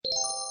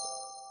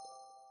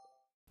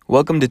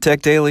Welcome to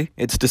Tech Daily.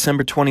 It's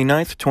December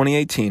 29th,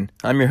 2018.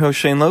 I'm your host,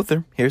 Shane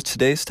Lothar. Here's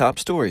today's top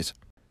stories.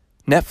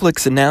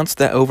 Netflix announced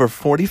that over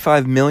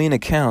 45 million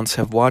accounts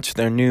have watched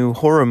their new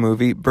horror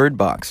movie, Bird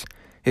Box.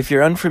 If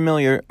you're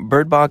unfamiliar,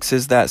 Bird Box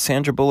is that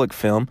Sandra Bullock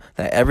film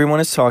that everyone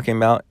is talking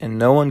about and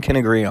no one can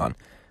agree on.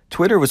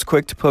 Twitter was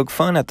quick to poke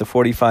fun at the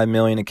 45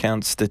 million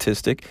accounts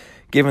statistic,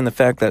 given the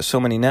fact that so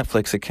many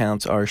Netflix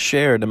accounts are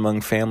shared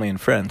among family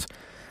and friends.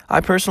 I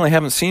personally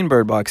haven't seen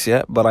Bird Box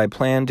yet, but I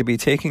plan to be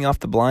taking off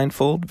the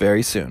blindfold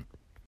very soon.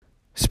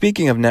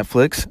 Speaking of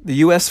Netflix, the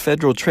U.S.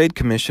 Federal Trade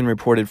Commission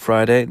reported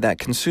Friday that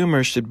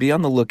consumers should be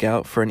on the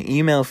lookout for an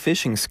email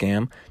phishing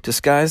scam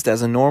disguised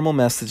as a normal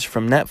message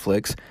from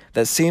Netflix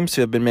that seems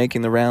to have been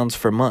making the rounds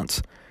for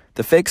months.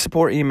 The fake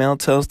support email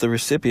tells the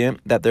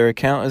recipient that their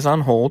account is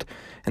on hold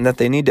and that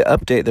they need to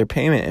update their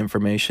payment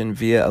information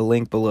via a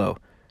link below.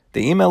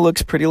 The email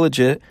looks pretty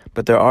legit,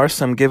 but there are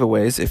some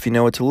giveaways if you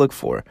know what to look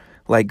for,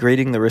 like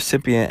greeting the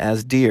recipient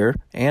as Dear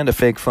and a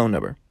fake phone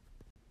number.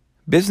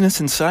 Business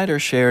Insider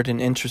shared an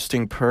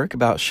interesting perk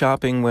about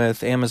shopping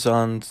with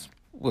Amazon's,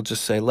 we'll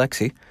just say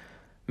Lexi.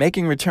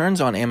 Making returns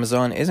on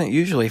Amazon isn't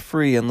usually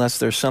free unless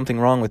there's something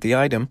wrong with the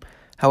item.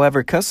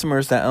 However,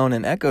 customers that own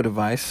an Echo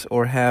device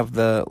or have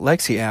the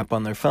Lexi app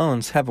on their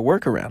phones have a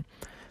workaround.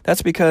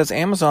 That's because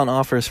Amazon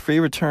offers free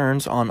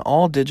returns on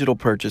all digital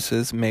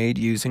purchases made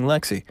using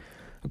Lexi.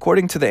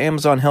 According to the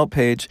Amazon help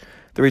page,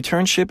 the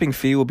return shipping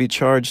fee will be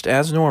charged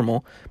as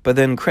normal, but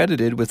then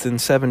credited within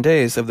 7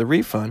 days of the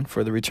refund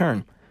for the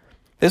return.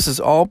 This is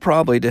all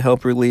probably to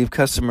help relieve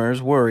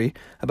customers' worry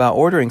about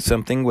ordering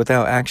something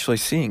without actually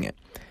seeing it.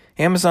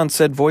 Amazon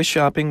said voice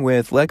shopping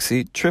with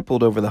Lexi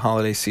tripled over the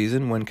holiday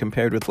season when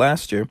compared with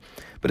last year,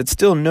 but it's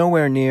still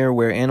nowhere near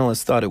where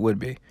analysts thought it would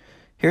be.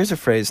 Here's a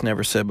phrase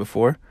never said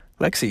before: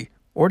 Lexi,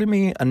 order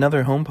me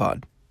another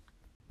HomePod.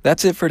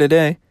 That's it for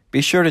today.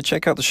 Be sure to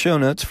check out the show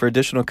notes for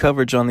additional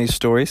coverage on these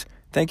stories.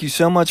 Thank you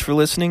so much for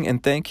listening,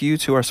 and thank you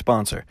to our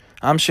sponsor.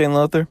 I'm Shane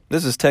Lothar.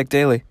 This is Tech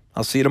Daily.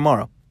 I'll see you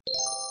tomorrow.